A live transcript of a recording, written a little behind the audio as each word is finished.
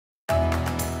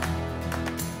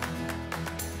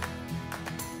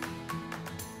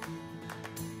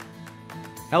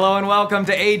Hello and welcome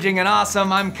to Aging and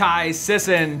Awesome. I'm Kai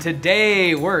Sisson.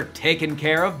 Today we're taking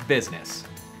care of business.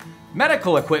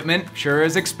 Medical equipment sure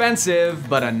is expensive,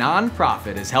 but a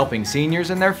nonprofit is helping seniors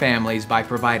and their families by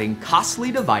providing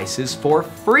costly devices for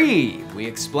free. We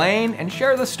explain and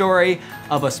share the story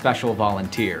of a special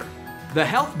volunteer. The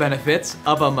health benefits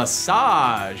of a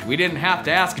massage. We didn't have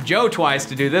to ask Joe twice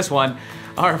to do this one.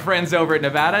 Our friends over at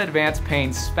Nevada Advanced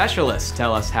Pain Specialists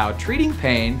tell us how treating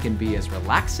pain can be as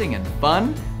relaxing and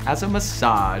fun as a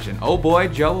massage. And oh boy,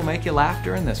 Joe will make you laugh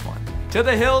during this one. To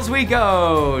the hills we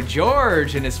go.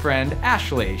 George and his friend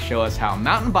Ashley show us how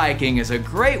mountain biking is a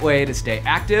great way to stay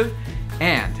active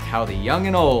and how the young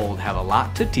and old have a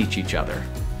lot to teach each other.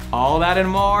 All that and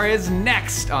more is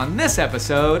next on this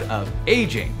episode of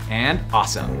Aging and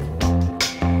Awesome.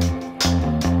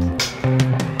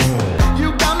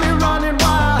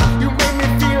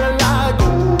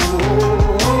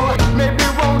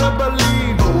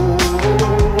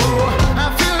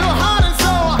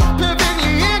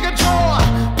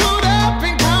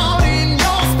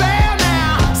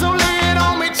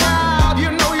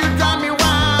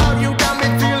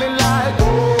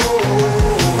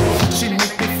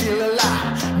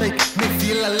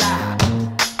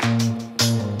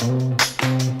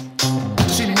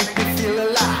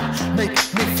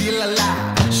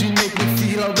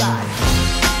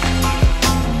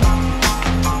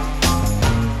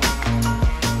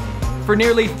 For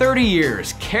nearly 30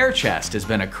 years, CareChest has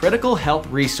been a critical health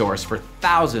resource for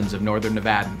thousands of Northern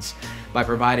Nevadans. By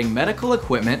providing medical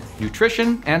equipment,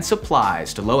 nutrition, and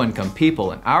supplies to low-income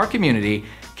people in our community,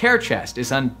 CareChest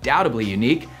is undoubtedly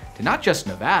unique to not just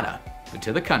Nevada, but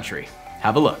to the country.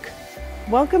 Have a look.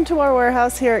 Welcome to our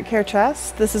warehouse here at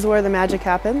CareChest. This is where the magic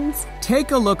happens.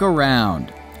 Take a look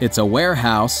around. It's a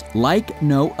warehouse like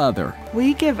no other.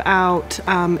 We give out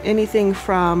anything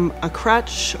from a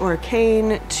crutch or a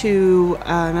cane to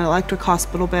an electric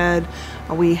hospital bed.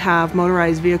 We have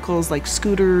motorized vehicles like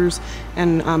scooters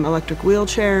and electric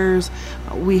wheelchairs.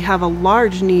 We have a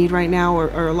large need right now,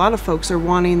 or a lot of folks are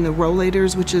wanting the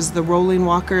rollators, which is the rolling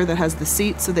walker that has the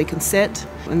seat so they can sit.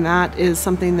 And that is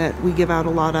something that we give out a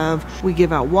lot of. We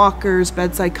give out walkers,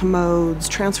 bedside commodes,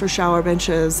 transfer shower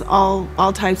benches,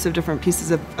 all types of different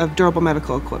pieces of durable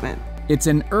medical equipment. It's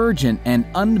an urgent and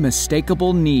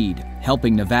unmistakable need,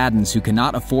 helping Nevadans who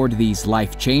cannot afford these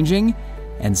life-changing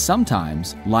and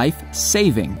sometimes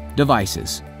life-saving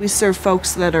devices. We serve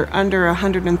folks that are under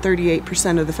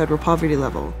 138% of the federal poverty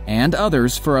level. And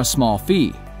others for a small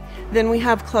fee. Then we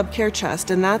have Club CareChest,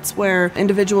 and that's where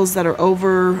individuals that are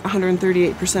over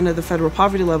 138% of the federal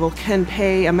poverty level can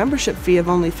pay a membership fee of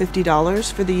only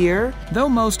 $50 for the year. Though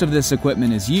most of this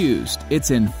equipment is used, it's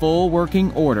in full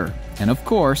working order, and of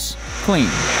course, clean.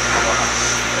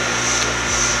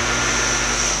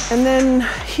 And then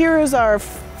here is our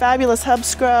fabulous hub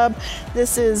scrub.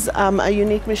 This is a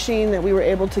unique machine that we were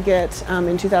able to get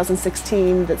in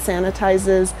 2016 that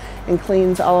sanitizes and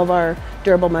cleans all of our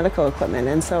durable medical equipment.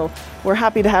 And so we're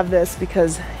happy to have this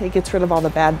because it gets rid of all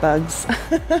the bad bugs.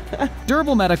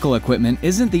 Durable medical equipment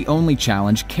isn't the only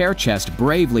challenge CareChest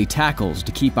bravely tackles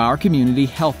to keep our community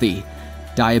healthy.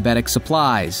 Diabetic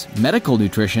supplies, medical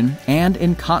nutrition, and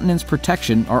incontinence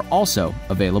protection are also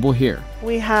available here.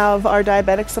 We have our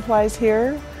diabetic supplies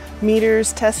here.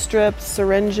 Meters, test strips,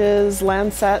 syringes,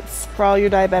 lancets for all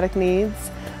your diabetic needs.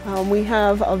 We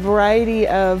have a variety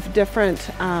of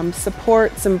different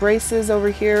supports and braces over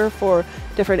here for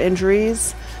different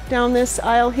injuries. Down this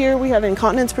aisle here we have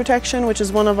incontinence protection, which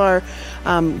is one of our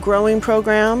growing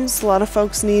programs. A lot of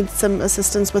folks need some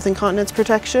assistance with incontinence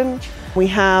protection. We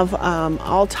have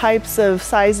all types of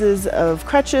sizes of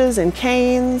crutches and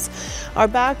canes. Our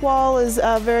back wall is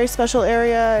a very special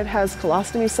area. It has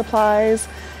colostomy supplies.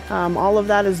 All of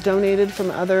that is donated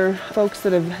from other folks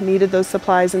that have needed those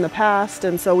supplies in the past,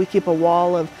 and so we keep a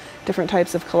wall of different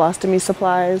types of colostomy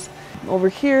supplies. Over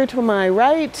here to my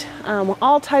right,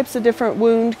 all types of different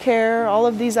wound care. All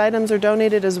of these items are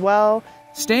donated as well.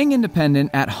 Staying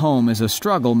independent at home is a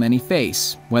struggle many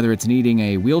face. Whether it's needing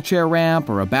a wheelchair ramp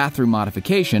or a bathroom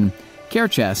modification,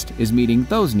 CareChest is meeting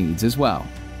those needs as well.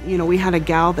 You know, we had a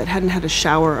gal that hadn't had a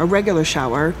shower, a regular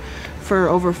shower, for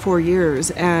over 4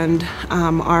 years, and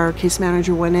our case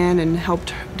manager went in and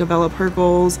helped develop her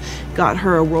goals, got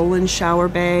her a roll-in shower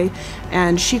bay,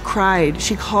 and she cried.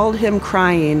 She called him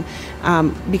crying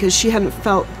because she hadn't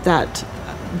felt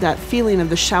that feeling of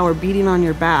the shower beating on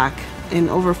your back in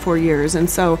over 4 years. And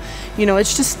so,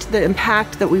 it's just the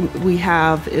impact that we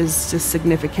have is just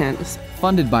significant.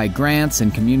 Funded by grants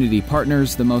and community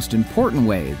partners, the most important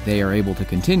way they are able to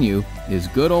continue is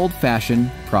good old-fashioned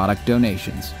product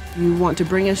donations. You want to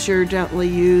bring us your gently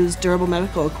used durable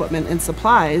medical equipment and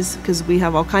supplies, because we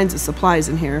have all kinds of supplies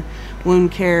in here,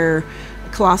 wound care,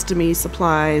 colostomy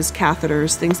supplies,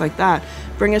 catheters, things like that.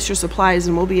 Bring us your supplies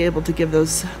and we'll be able to give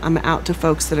those out to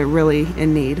folks that are really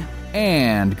in need.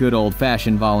 And good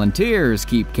old-fashioned volunteers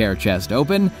keep CareChest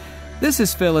open. This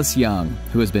is Phyllis Young,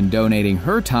 who has been donating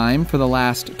her time for the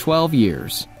last 12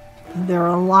 years. There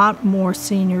are a lot more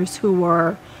seniors who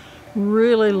are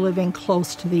really living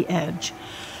close to the edge,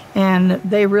 and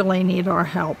they really need our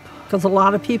help, because a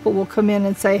lot of people will come in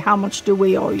and say, how much do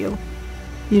we owe you?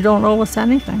 You don't owe us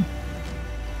anything.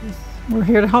 We're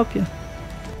here to help you.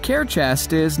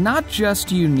 CareChest is not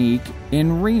just unique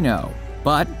in Reno,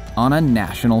 but on a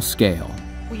national scale.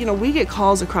 We get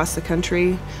calls across the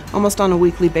country almost on a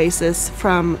weekly basis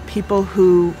from people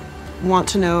who want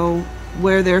to know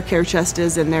where their CareChest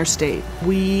is in their state.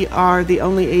 We are the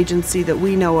only agency that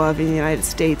we know of in the United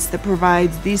States that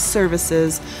provides these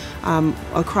services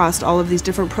across all of these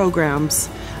different programs.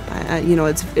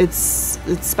 It's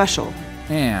special.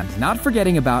 And not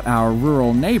forgetting about our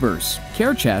rural neighbors,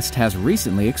 CareChest has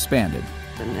recently expanded.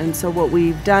 And so what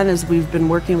we've done is we've been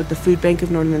working with the Food Bank of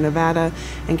Northern Nevada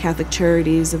and Catholic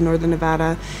Charities of Northern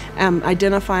Nevada,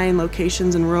 identifying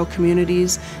locations in rural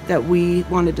communities that we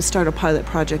wanted to start a pilot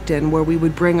project in, where we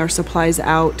would bring our supplies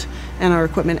out and our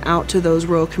equipment out to those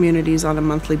rural communities on a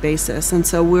monthly basis. And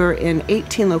so we're in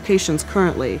 18 locations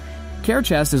currently.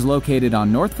 CareChest is located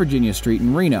on North Virginia Street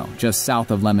in Reno, just south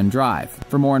of Lemon Drive.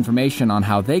 For more information on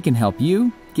how they can help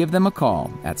you, give them a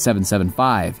call at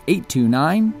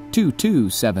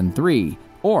 775-829-2273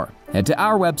 or head to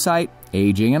our website,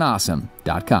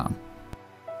 agingandawesome.com.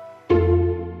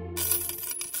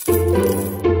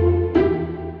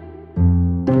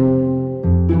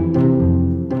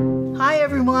 Hi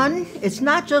everyone, it's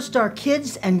not just our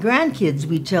kids and grandkids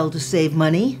we tell to save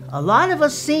money. A lot of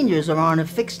us seniors are on a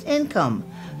fixed income,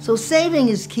 so saving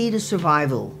is key to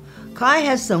survival. Kai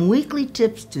has some weekly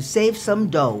tips to save some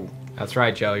dough. That's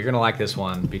right, Joe. You're going to like this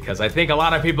one because I think a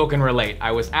lot of people can relate.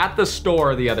 I was at the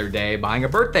store the other day buying a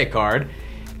birthday card,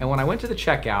 and when I went to the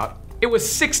checkout, it was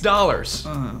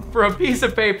 $6 for a piece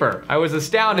of paper. I was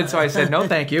astounded, so I said, no,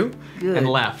 thank you, and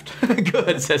left.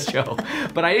 Good, says Joe.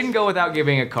 But I didn't go without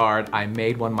giving a card. I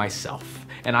made one myself.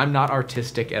 And I'm not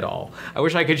artistic at all. I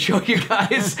wish I could show you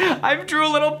guys. I drew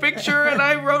a little picture and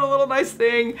I wrote a little nice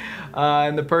thing.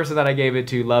 And the person that I gave it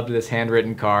to loved this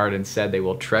handwritten card and said they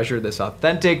will treasure this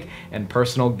authentic and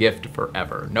personal gift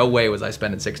forever. No way was I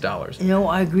spending $6.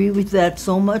 I agree with that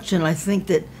so much, and I think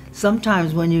that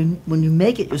sometimes when you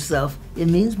make it yourself, it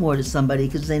means more to somebody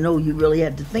because they know you really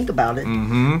had to think about it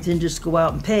than just go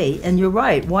out and pay. And you're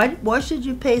right. Why should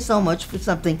you pay so much for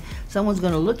something? Someone's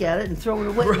going to look at it and throw it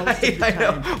away most of the time. I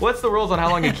know. What's the rules on how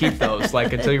long you keep those?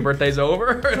 Like until your birthday's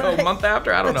over? Right. A month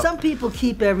after? I don't know. Some people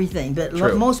keep everything, but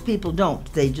most people don't.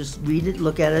 They just read it,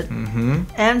 look at it.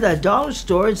 And the dollar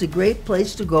store is a great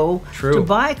place to go to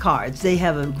buy cards. They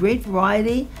have a great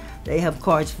variety. They have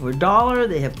cards for $1,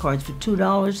 they have cards for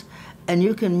 $2, and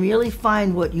you can really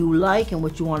find what you like and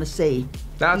what you want to say.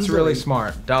 That's easily. Really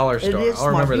smart. Dollar store. It is I'll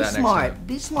remember that next time.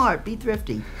 Be smart, be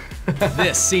thrifty.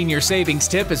 This senior savings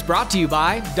tip is brought to you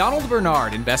by Donald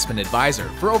Bernard Investment Advisor.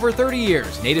 For over 30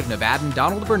 years, native Nevadan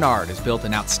Donald Bernard has built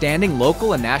an outstanding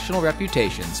local and national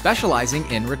reputation specializing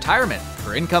in retirement.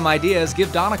 For income ideas,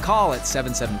 give Don a call at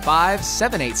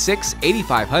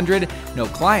 775-786-8500. No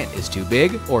client is too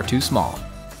big or too small.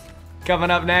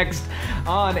 Coming up next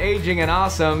on Aging and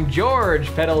Awesome, George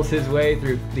pedals his way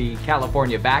through the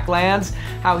California backlands,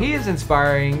 how he is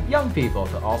inspiring young people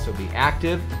to also be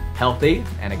active, healthy,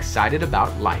 and excited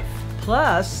about life.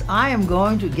 Plus, I am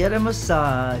going to get a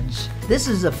massage. This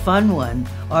is a fun one.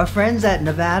 Our friends at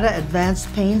Nevada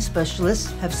Advanced Pain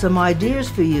Specialists have some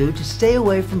ideas for you to stay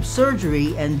away from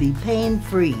surgery and be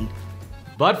pain-free.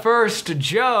 But first,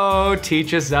 Joe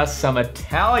teaches us some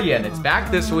Italian. It's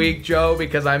back this week, Joe,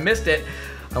 because I missed it.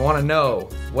 I want to know,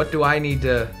 what do I need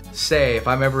to say if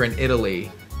I'm ever in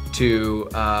Italy to,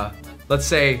 let's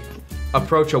say,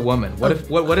 approach a woman?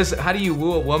 How do you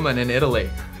woo a woman in Italy?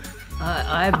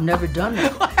 I've never done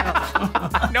that.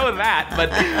 I know that,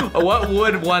 but what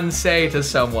would one say to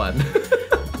someone?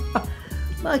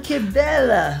 Ma che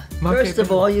bella. First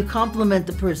of all, you compliment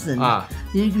the person.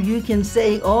 You can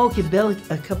say, oh, che belli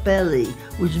capelli,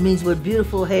 which means what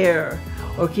beautiful hair,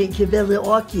 or che belli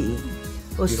occhi,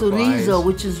 or sorriso,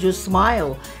 which is just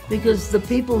smile, because the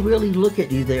people really look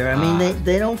at you there. I mean,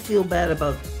 they don't feel bad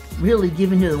about really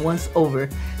giving you the once over.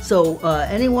 So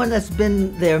anyone that's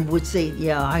been there would say,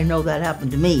 yeah, I know that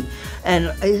happened to me. And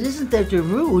it isn't that they're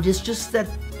rude, it's just that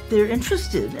they're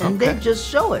interested, and they just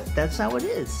show it. That's how it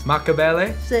is. Molto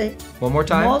bene? Say, one more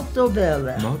time. Molto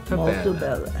bella. Molto Molto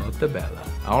bella. bella. Molto bella.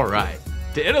 All right.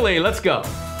 To Italy, let's go.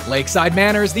 Lakeside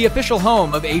Manor is the official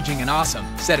home of Aging and Awesome.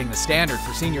 Setting the standard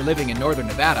for senior living in Northern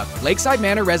Nevada, Lakeside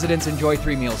Manor residents enjoy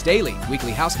 3 meals daily,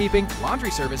 weekly housekeeping,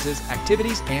 laundry services,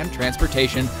 activities, and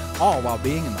transportation, all while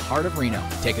being in the heart of Reno.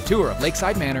 Take a tour of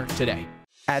Lakeside Manor today.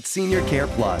 At Senior Care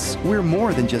Plus, we're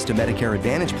more than just a Medicare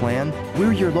Advantage plan.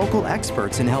 We're your local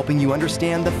experts in helping you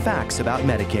understand the facts about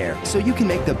Medicare so you can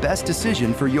make the best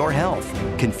decision for your health.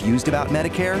 Confused about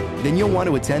Medicare? Then you'll want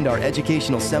to attend our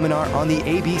educational seminar on the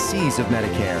ABCs of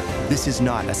Medicare. This is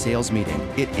not a sales meeting.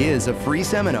 It is a free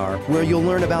seminar where you'll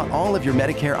learn about all of your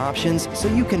Medicare options so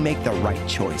you can make the right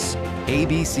choice.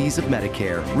 ABCs of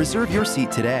Medicare. Reserve your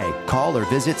seat today. Call or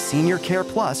visit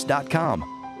seniorcareplus.com.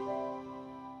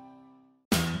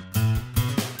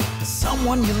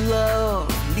 Someone you love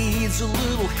needs a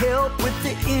little help with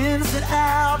the ins and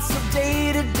outs of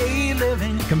day-to-day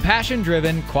living.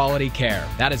 Compassion-driven quality care.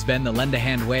 That has been the Lend a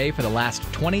Hand way for the last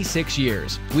 26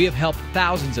 years. We have helped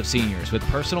thousands of seniors with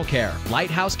personal care, light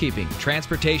housekeeping,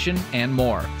 transportation, and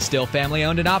more. Still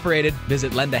family-owned and operated.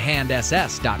 Visit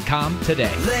lendahandss.com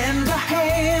today. Lend a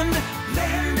hand,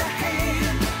 lend a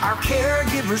hand. Our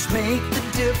caregivers make the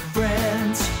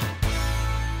difference.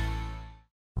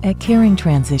 At Caring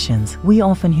Transitions, we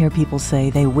often hear people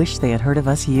say they wish they had heard of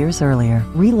us years earlier.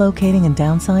 Relocating and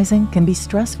downsizing can be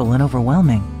stressful and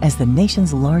overwhelming. As the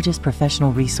nation's largest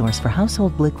professional resource for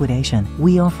household liquidation,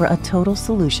 we offer a total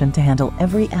solution to handle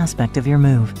every aspect of your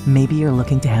move. Maybe you're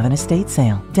looking to have an estate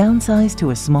sale, downsize to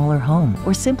a smaller home,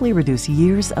 or simply reduce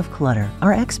years of clutter.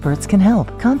 Our experts can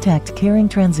help. Contact Caring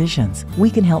Transitions. We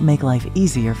can help make life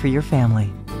easier for your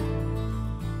family.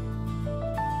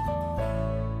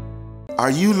 Are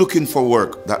you looking for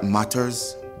work that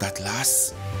matters, that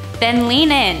lasts? Then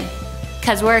lean in,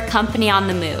 because we're a company on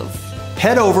the move.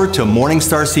 Head over to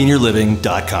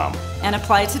MorningstarSeniorLiving.com and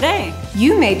apply today.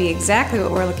 You may be exactly what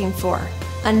we're looking for.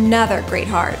 Another great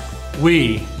heart.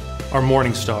 We are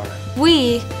Morningstar.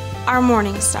 We are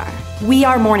Morningstar. We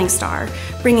are Morningstar.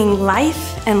 Bringing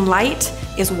life and light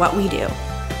is what we do.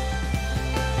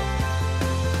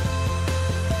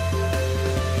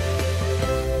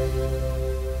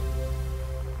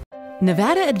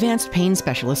 Nevada Advanced Pain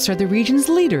Specialists are the region's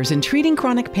leaders in treating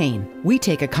chronic pain. We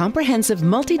take a comprehensive,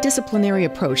 multidisciplinary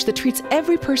approach that treats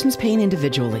every person's pain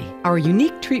individually. Our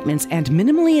unique treatments and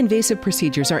minimally invasive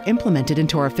procedures are implemented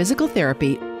into our physical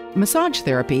therapy, massage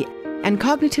therapy, and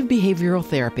cognitive behavioral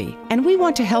therapy. And we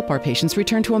want to help our patients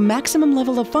return to a maximum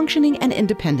level of functioning and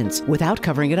independence without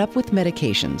covering it up with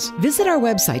medications. Visit our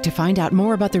website to find out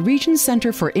more about the Region's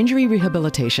Center for Injury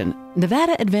Rehabilitation,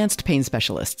 Nevada Advanced Pain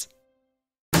Specialists.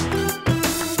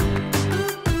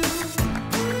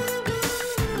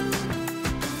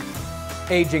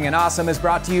 Aging and Awesome is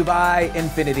brought to you by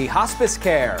Infinity Hospice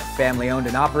Care, family-owned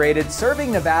and operated, serving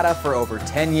Nevada for over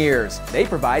 10 years. They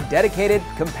provide dedicated,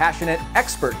 compassionate,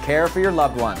 expert care for your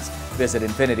loved ones. Visit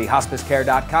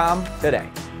infinityhospicecare.com today.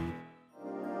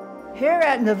 Here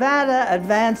at Nevada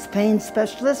Advanced Pain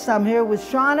Specialists, I'm here with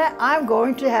Shauna. I'm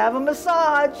going to have a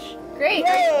massage. Great.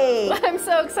 Yay! I'm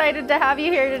so excited to have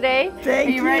you here today. Thank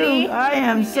you. Are you ready? I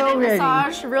am so ready.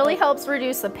 Massage really helps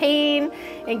reduce the pain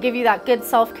and give you that good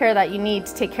self-care that you need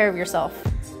to take care of yourself.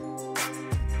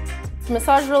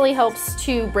 Massage really helps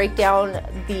to break down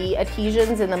the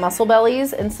adhesions in the muscle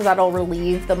bellies, and so that'll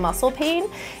relieve the muscle pain.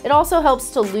 It also helps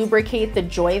to lubricate the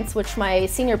joints, which my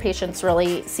senior patients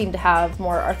really seem to have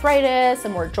more arthritis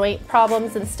and more joint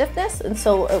problems and stiffness, and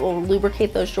so it will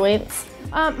lubricate those joints.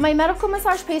 My medical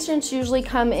massage patients usually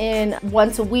come in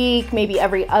once a week, maybe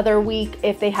every other week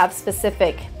if they have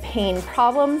specific pain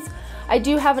problems. I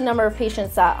do have a number of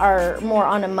patients that are more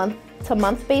on a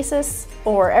month-to-month basis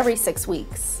or every 6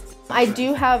 weeks. I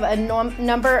do have a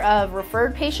number of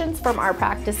referred patients from our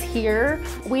practice here.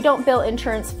 We don't bill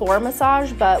insurance for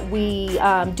massage, but you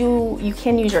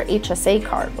can use your HSA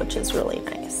card, which is really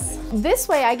nice. This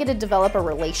way I get to develop a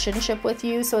relationship with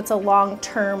you, so it's a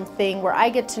long-term thing where I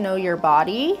get to know your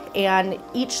body, and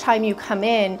each time you come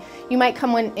in, you might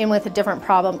come in with a different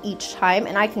problem each time,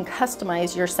 and I can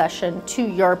customize your session to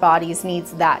your body's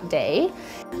needs that day.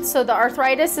 So the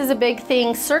arthritis is a big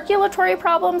thing. Circulatory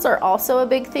problems are also a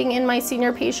big thing in my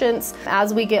senior patients.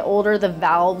 As we get older, the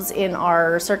valves in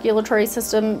our circulatory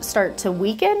system start to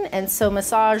weaken, and so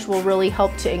massage will really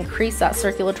help to increase that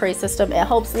circulatory system. It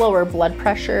helps lower blood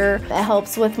pressure. It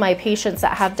helps with my patients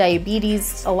that have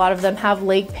diabetes. A lot of them have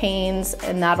leg pains,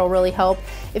 and that'll really help.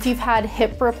 If you've had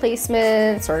hip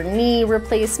replacements or knee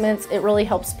replacements, it really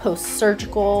helps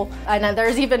post-surgical. I know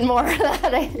there's even more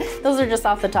those are just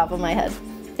off the top of my head.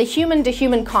 The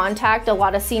human-to-human contact, a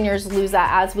lot of seniors lose that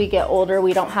as we get older.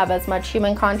 We don't have as much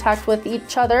human contact with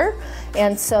each other.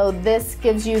 And so this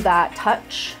gives you that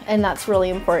touch, and that's really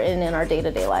important in our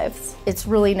day-to-day lives. It's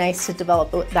really nice to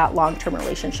develop that long-term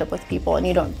relationship with people, and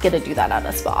you don't get to do that at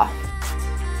a spa.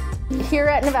 Here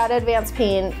at Nevada Advanced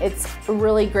Pain, it's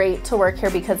really great to work here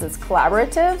because it's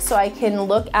collaborative, so I can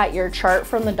look at your chart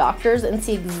from the doctors and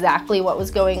see exactly what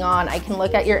was going on. I can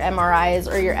look at your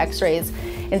MRIs or your x-rays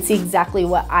and see exactly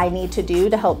what I need to do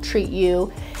to help treat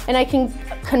you. And I can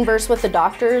converse with the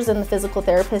doctors and the physical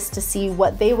therapists to see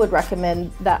what they would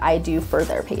recommend that I do for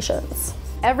their patients.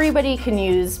 Everybody can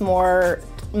use more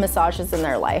massages in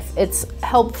their life. It's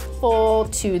helpful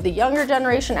to the younger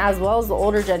generation as well as the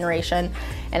older generation.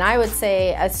 And I would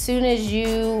say as soon as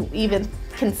you even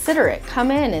consider it, come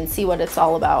in and see what it's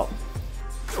all about.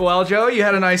 Well, Joe, you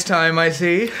had a nice time, I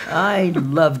see. I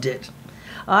loved it.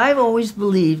 I've always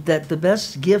believed that the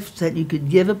best gift that you could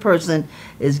give a person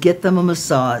is get them a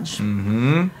massage.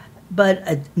 Mm-hmm.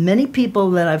 But many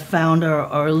people that I've found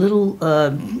are a little,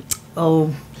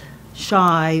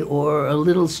 shy or a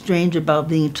little strange about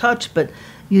being touched, but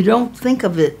you don't think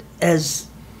of it as,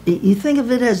 you think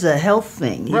of it as a health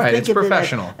thing. You right, think it's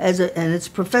professional. And it's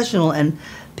professional. And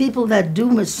people that do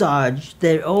massage,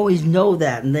 they always know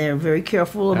that, and they're very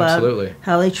careful about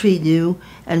how they treat you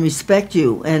and respect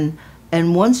you.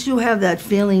 And once you have that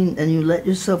feeling and you let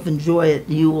yourself enjoy it,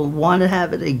 you will want to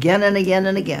have it again and again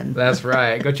and again. That's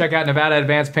right. Go check out Nevada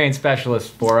Advanced Pain Specialist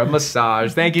for a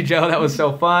massage. Thank you, Joe. That was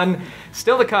so fun.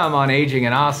 Still to come on Aging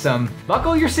and Awesome.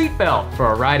 Buckle your seatbelt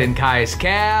for a ride in Kai's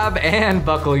cab and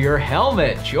buckle your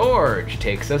helmet. George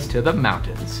takes us to the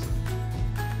mountains.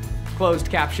 Closed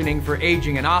captioning for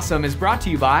Aging and Awesome is brought to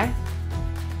you by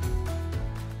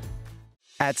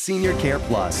At Senior Care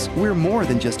Plus, we're more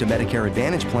than just a Medicare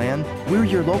Advantage plan. We're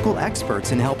your local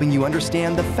experts in helping you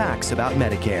understand the facts about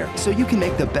Medicare so you can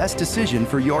make the best decision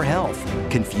for your health.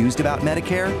 Confused about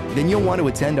Medicare? Then you'll want to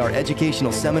attend our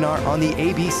educational seminar on the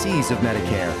ABCs of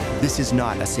Medicare. This is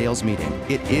not a sales meeting.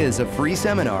 It is a free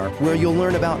seminar where you'll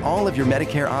learn about all of your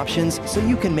Medicare options so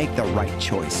you can make the right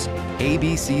choice.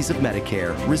 ABCs of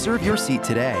Medicare. Reserve your seat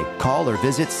today. Call or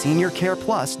visit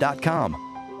seniorcareplus.com.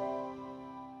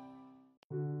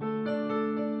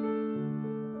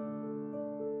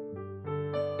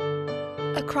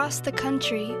 Across the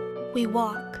country, we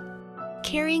walk,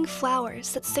 carrying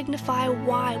flowers that signify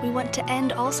why we want to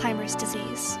end Alzheimer's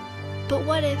disease. But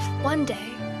what if, one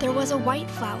day, there was a white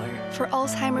flower for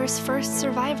Alzheimer's first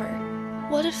survivor?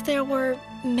 What if there were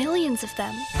millions of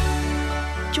them?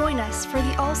 Join us for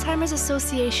the Alzheimer's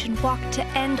Association Walk to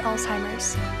End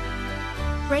Alzheimer's.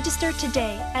 Register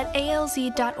today at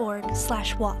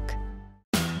alz.org/walk.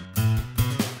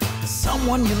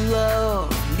 Someone you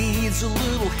love needs a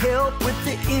little help with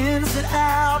the ins and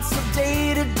outs of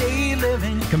day-to-day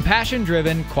living.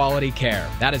 Compassion-driven quality care.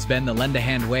 That has been the Lend a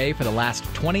Hand way for the last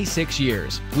 26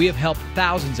 years. We have helped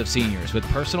thousands of seniors with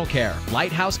personal care,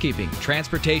 light housekeeping,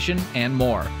 transportation, and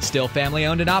more. Still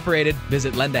family-owned and operated.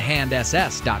 Visit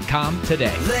lendahandss.com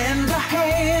today. Lend a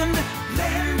hand,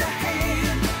 lend a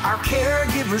hand. Our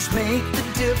caregivers make the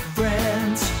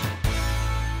difference.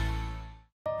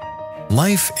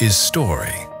 Life is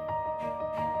story.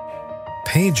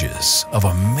 Pages of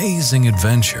amazing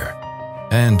adventure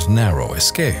and narrow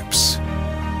escapes.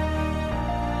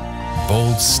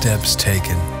 Bold steps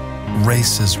taken,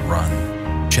 races run,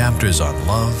 chapters on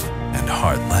love and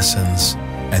hard lessons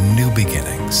and new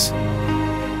beginnings.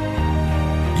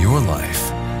 Your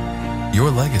life,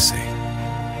 your legacy,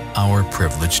 our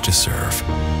privilege to serve.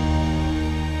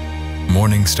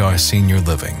 Morningstar Senior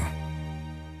Living.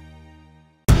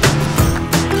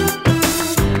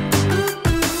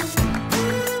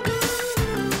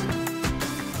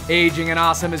 Aging and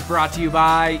Awesome is brought to you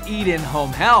by Eden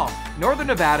Home Health, Northern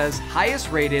Nevada's highest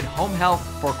rated home health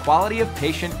for quality of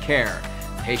patient care.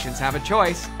 Patients have a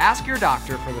choice. Ask your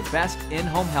doctor for the best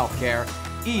in-home health care.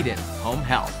 Eden Home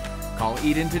Health. Call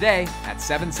Eden today at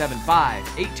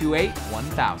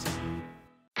 775-828-1000.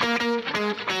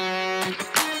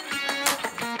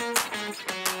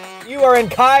 You are in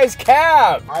Kai's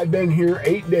cab. I've been here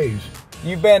 8 days.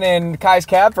 You've been in Kai's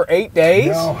cab for 8 days?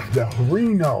 No, the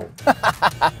Reno.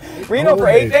 Reno for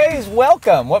 8 days?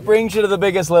 Welcome. What brings you to the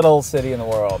biggest little city in the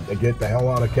world? To get the hell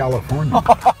out of California.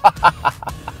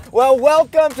 Well,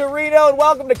 welcome to Reno and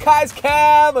welcome to Kai's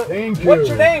cab. Thank you. What's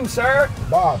your name, sir?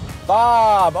 Bob.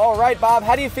 Bob. All right, Bob.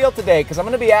 How do you feel today? Because I'm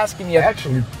going to be asking you.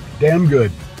 Actually, Damn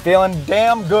good. Feeling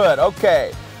damn good,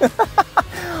 okay.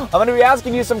 I'm gonna be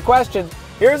asking you some questions.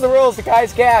 Here's the rules to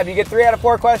Kai's Cab. You get 3 out of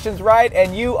 4 questions right,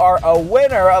 and you are a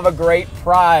winner of a great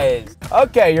prize.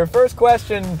 Okay, your first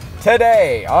question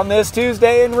today on this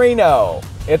Tuesday in Reno.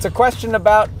 It's a question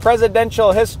about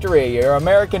presidential history, or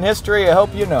American history, I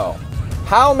hope you know.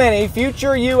 How many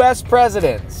future U.S.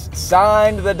 presidents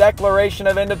signed the Declaration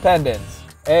of Independence?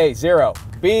 A, 0,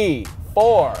 B,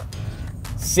 4,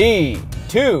 C,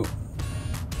 2,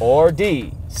 or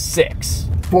D, 6?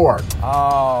 4.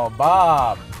 Oh,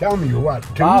 Bob. Tell me what,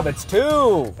 2? Bob, it's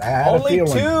 2. I had Only a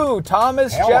feeling. 2.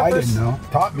 Thomas Hell, Jefferson. I didn't know.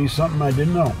 Taught me something I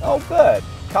didn't know. Oh, good.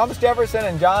 Thomas Jefferson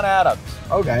and John Adams.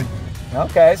 Okay.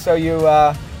 Okay, so you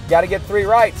got to get 3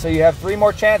 right, so you have 3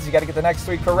 more chances. You got to get the next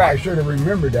 3 correct. I should have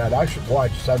remembered that. I should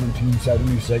watch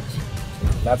 1776.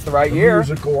 That's the right the year.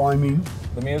 Musical, I mean.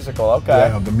 The musical, okay.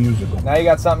 Yeah, the musical. Now you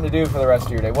got something to do for the rest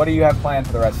of your day. What do you have planned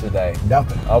for the rest of the day?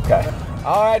 Nothing. Okay.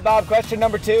 All right, Bob, question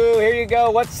number 2. Here you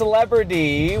go. What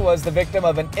celebrity was the victim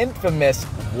of an infamous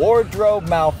wardrobe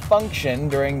malfunction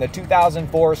during the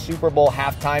 2004 Super Bowl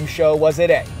halftime show? Was it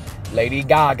A, Lady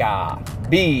Gaga,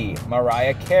 B,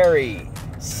 Mariah Carey,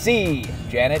 C,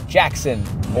 Janet Jackson,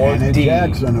 or Janet D,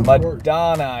 Jackson,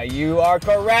 Madonna? You are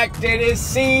correct. It is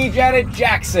C, Janet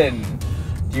Jackson.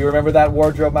 Do you remember that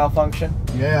wardrobe malfunction?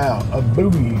 Yeah, a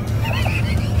booby.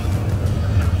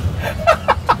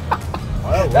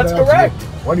 Well, that's correct.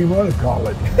 What do you want to call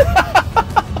it?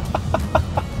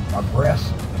 A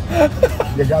breast.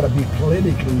 You got to be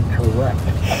politically correct.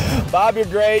 Bob, you're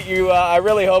great. I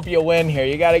really hope you win here.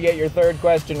 You got to get your 3rd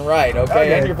question right,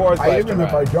 okay? And your 4th question even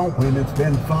if I don't win, it's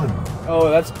been fun. Oh,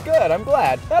 that's good. I'm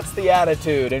glad. That's the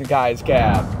attitude in Kai's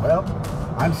Cab. Well,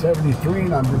 I'm 73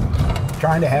 and I'm just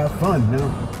trying to have fun now.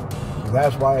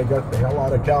 That's why I got the hell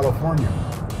out of California.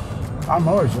 I'm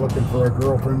always looking for a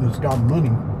girlfriend that's got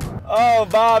money. Oh,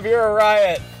 Bob, you're a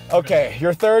riot. Okay,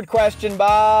 your 3rd question,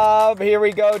 Bob. Here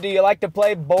we go. Do you like to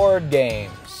play board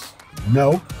games?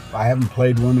 No, I haven't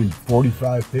played one in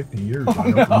 45, 50 years.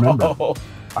 I don't remember.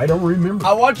 I don't remember.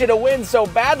 I want you to win so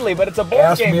badly, but it's a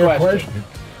board game question. Ask me a question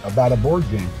about a board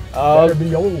game. Better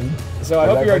be old. So I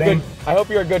hope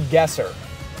you're a good guesser.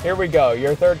 Here we go.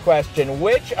 Your 3rd question.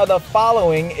 Which of the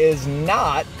following is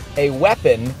not a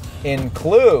weapon in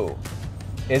Clue?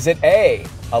 Is it A,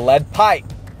 a lead pipe,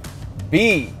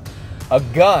 B, a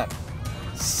gun,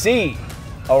 C,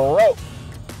 a rope,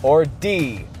 or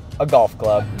D, a golf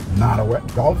club? Not a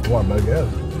golf club, I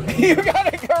guess. You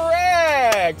got it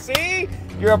correct. See?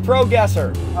 You're a pro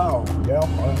guesser. Oh, well,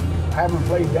 I haven't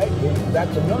played that game.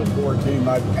 That's another board game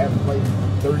I haven't played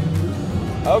in 30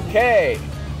 years. Okay.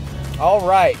 All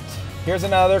right. Here's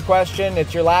another question.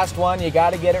 It's your last one. You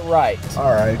got to get it right.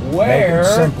 All right. Where Make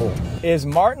it simple. is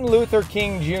Martin Luther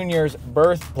King Jr.'s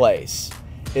birthplace?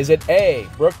 Is it A,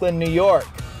 Brooklyn, New York,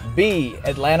 B,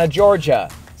 Atlanta, Georgia,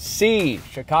 C,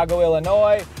 Chicago,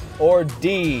 Illinois, or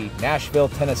D, Nashville,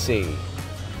 Tennessee?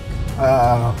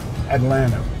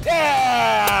 Atlanta.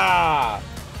 Yeah!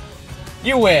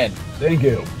 You win. Thank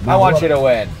you. I want you to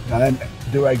win.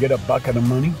 Do I get a bucket of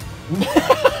money?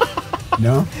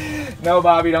 No? No,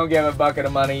 Bobby, don't give a bucket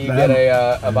of money. You get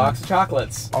a box of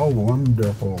chocolates. Oh,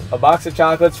 wonderful. A box of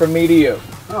chocolates from me to you.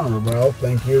 Oh, well,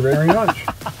 thank you very much.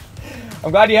 I'm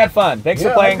glad you had fun. Thanks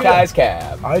for playing Kai's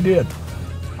Cab. I did.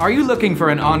 Are you looking for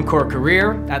an encore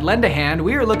career? At Lend a Hand,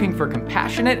 we are looking for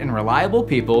compassionate and reliable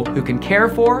people who can care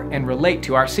for and relate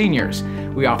to our seniors.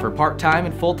 We offer part-time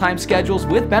and full-time schedules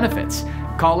with benefits.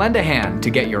 Call Lend a Hand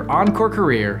to get your encore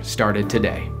career started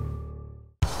today.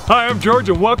 Hi, I'm George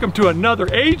and welcome to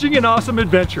another Aging and Awesome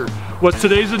adventure. What's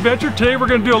today's adventure? Today we're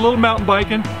going to do a little mountain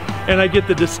biking, and I get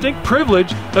the distinct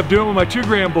privilege of doing it with my 2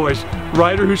 grand boys,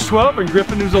 Ryder, who's 12, and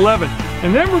Griffin, who's 11.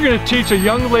 And then we're going to teach a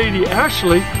young lady,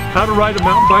 Ashley, how to ride a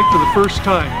mountain bike for the first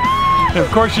time. And of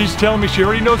course she's telling me she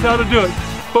already knows how to do it,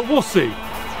 but we'll see.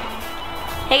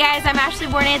 Hey guys, I'm Ashley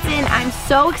Bornanson. I'm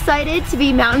so excited to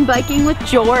be mountain biking with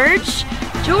George.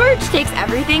 George takes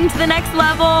everything to the next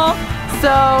level.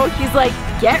 So he's like,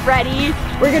 get ready.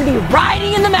 We're gonna be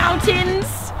riding in the mountains.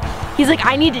 He's like,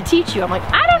 I need to teach you. I'm like,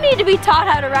 I don't need to be taught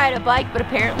how to ride a bike, but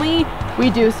apparently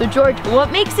we do. So George, what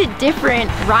makes it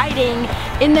different riding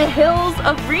in the hills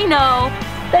of Reno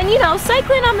than, you know,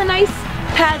 cycling on the nice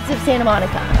paths of Santa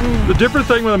Monica? The different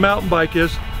thing with a mountain bike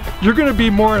is you're gonna be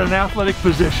more in an athletic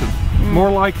position, more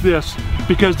like this,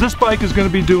 because this bike is gonna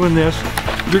be doing this.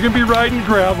 You're gonna be riding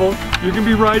gravel, you're gonna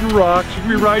be riding rocks, you're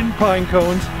gonna be riding pine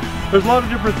cones. There's a lot of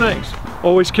different things.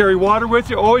 Always carry water with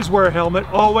you, always wear a helmet,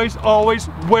 always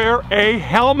wear a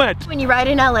helmet. When you ride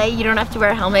in LA, you don't have to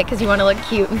wear a helmet because you want to look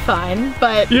cute and fun,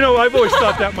 but... You know, I've always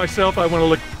thought that myself. I want to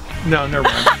look... No, never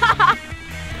mind.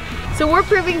 So we're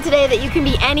proving today that you can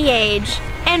be any age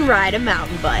and ride a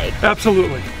mountain bike.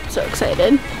 Absolutely. So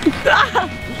excited. All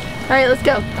right, let's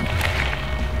go.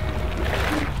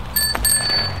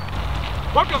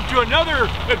 Welcome to another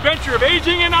adventure of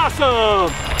Aging and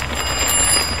Awesome.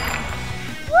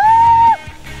 Woo!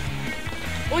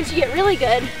 Once you get really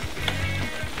good,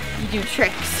 you do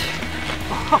tricks.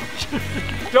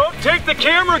 Don't take the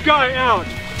camera guy out.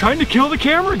 Trying to kill the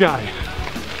camera guy.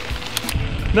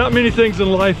 Not many things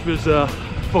in life is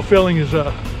fulfilling as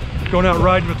going out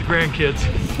riding with the grandkids.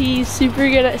 He's super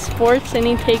good at sports and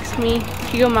he takes me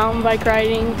to go mountain bike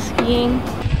riding, skiing.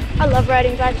 I love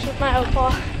riding bikes with my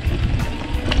Opa.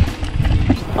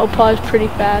 Opa is pretty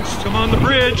fast. Come on the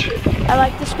bridge. I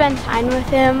like to spend time with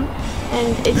him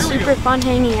and it's super fun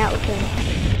hanging out with him.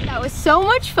 That was so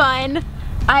much fun.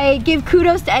 I give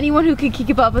kudos to anyone who could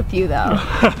keep up with you though.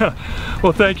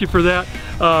 Well, thank you for that.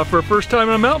 For a first time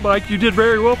on a mountain bike, you did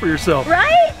very well for yourself.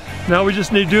 Right? Now we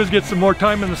just need to do is get some more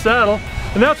time in the saddle.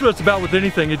 And that's what it's about with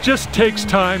anything. It just takes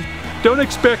time. Don't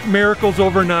expect miracles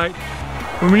overnight.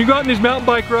 When you go out on these mountain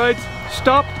bike rides,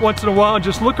 stop once in a while and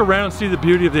just look around and see the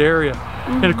beauty of the area.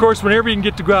 And of course, whenever you can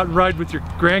get to go out and ride with your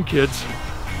grandkids,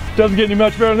 doesn't get any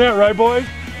much better than that, right boys?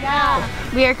 Yeah.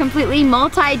 We are completely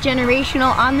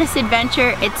multi-generational on this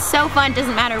adventure. It's so fun,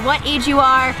 doesn't matter what age you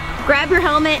are. Grab your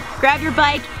helmet, grab your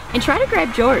bike, and try to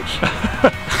grab George.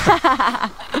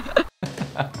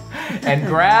 And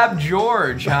grab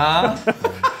George, huh?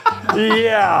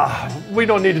 Yeah, we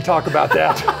don't need to talk about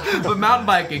that. But mountain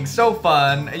biking, so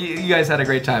fun. You guys had a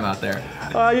great time out there.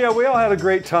 Yeah, we all had a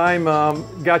great time.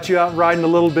 Got you out riding a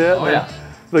little bit. Oh, yeah.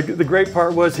 The great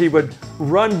part was he would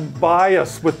run by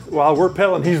us while we're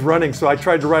pedaling, he's running, so I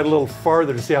tried to ride a little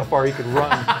farther to see how far he could run.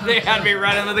 They had me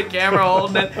running with the camera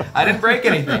holding it. I didn't break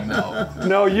anything though.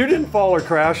 No, you didn't fall or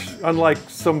crash, unlike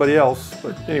somebody else.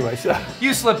 But anyways.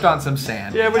 You slipped on some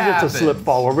sand. Yeah, it was just a slip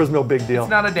fall. It was no big deal. It's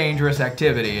not a dangerous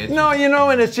activity. No, you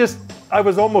know, and it's just, I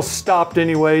was almost stopped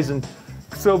anyways, and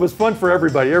so it was fun for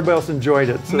everybody. Everybody else enjoyed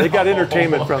it, so they got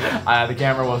entertainment from it. The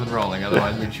camera wasn't rolling,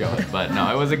 otherwise we'd show it. But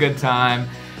no, it was a good time.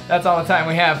 That's all the time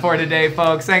we have for today,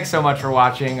 folks. Thanks so much for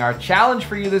watching. Our challenge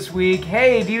for you this week,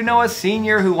 hey, do you know a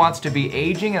senior who wants to be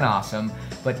aging and awesome,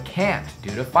 but can't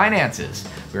due to finances?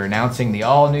 We're announcing the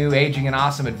all-new Aging and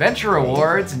Awesome Adventure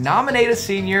Awards. Nominate a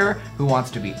senior who wants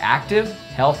to be active,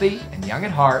 healthy, and young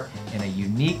at heart in a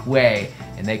unique way,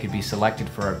 and they could be selected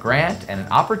for a grant and an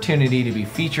opportunity to be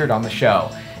featured on the show.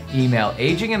 Email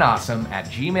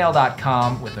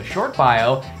agingandawesome@gmail.com with a short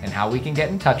bio and how we can get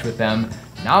in touch with them.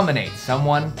 Nominate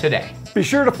someone today. Be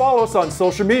sure to follow us on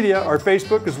social media. Our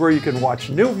Facebook is where you can watch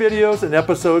new videos and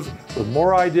episodes with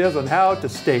more ideas on how to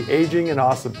stay aging and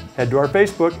awesome. Head to our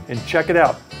Facebook and check it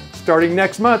out. Starting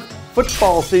next month,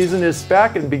 football season is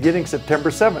back and beginning September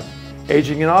 7th.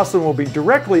 Aging and Awesome will be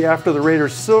directly after the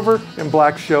Raiders Silver and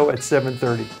Black show at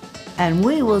 7:30. And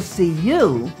we will see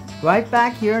you right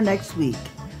back here next week,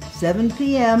 7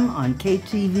 p.m. on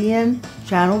KTVN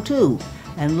Channel 2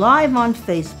 and live on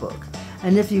Facebook.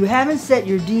 And if you haven't set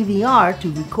your DVR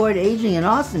to record Aging and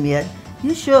Awesome yet,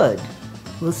 you should.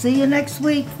 We'll see you next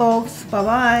week, folks.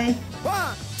 Bye-bye.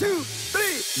 1, 2,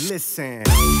 3, listen.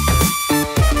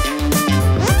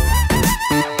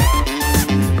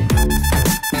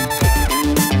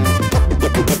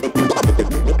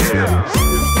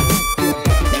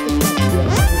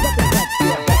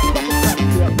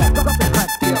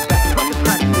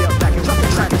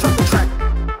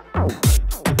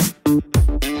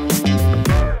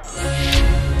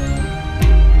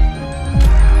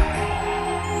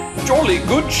 Jolly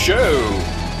good show.